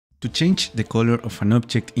To change the color of an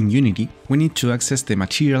object in Unity, we need to access the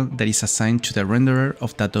material that is assigned to the renderer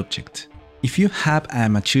of that object. If you have a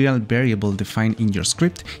material variable defined in your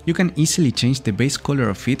script, you can easily change the base color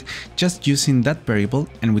of it just using that variable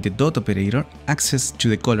and with the dot operator access to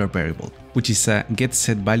the color variable, which is a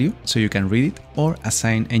getSetValue, so you can read it or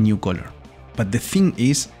assign a new color. But the thing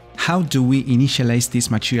is, how do we initialize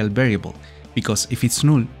this material variable? Because if it's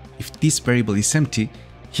null, if this variable is empty,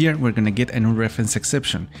 here we're gonna get a null reference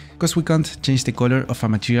exception, because we can't change the color of a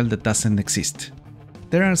material that doesn't exist.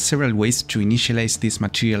 There are several ways to initialize this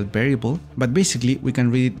material variable, but basically we can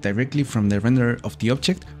read it directly from the renderer of the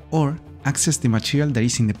object or access the material that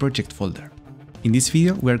is in the project folder. In this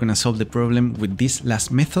video we are gonna solve the problem with this last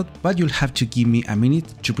method, but you'll have to give me a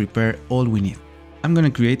minute to prepare all we need. I'm gonna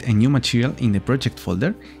create a new material in the project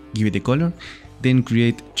folder, give it a color, then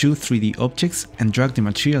create two 3D objects and drag the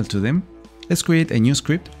material to them. Let's create a new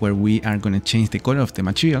script where we are gonna change the color of the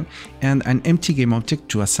material and an empty game object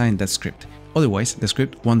to assign that script. Otherwise, the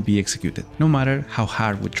script won't be executed, no matter how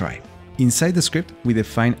hard we try. Inside the script, we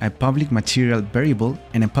define a public material variable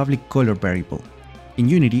and a public color variable. In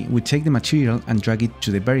Unity, we take the material and drag it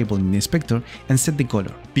to the variable in the inspector and set the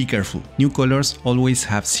color. Be careful, new colors always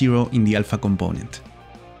have 0 in the alpha component.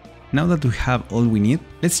 Now that we have all we need,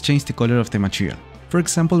 let's change the color of the material. For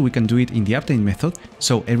example, we can do it in the update method,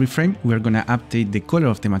 so every frame we are gonna update the color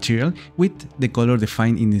of the material with the color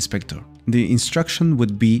defined in the inspector. The instruction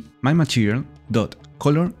would be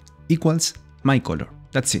myMaterial.color equals myColor.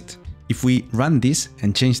 That's it. If we run this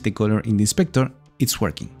and change the color in the inspector, it's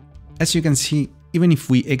working. As you can see, even if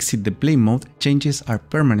we exit the play mode, changes are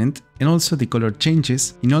permanent and also the color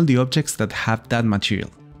changes in all the objects that have that material.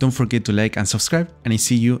 Don't forget to like and subscribe, and I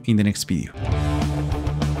see you in the next video.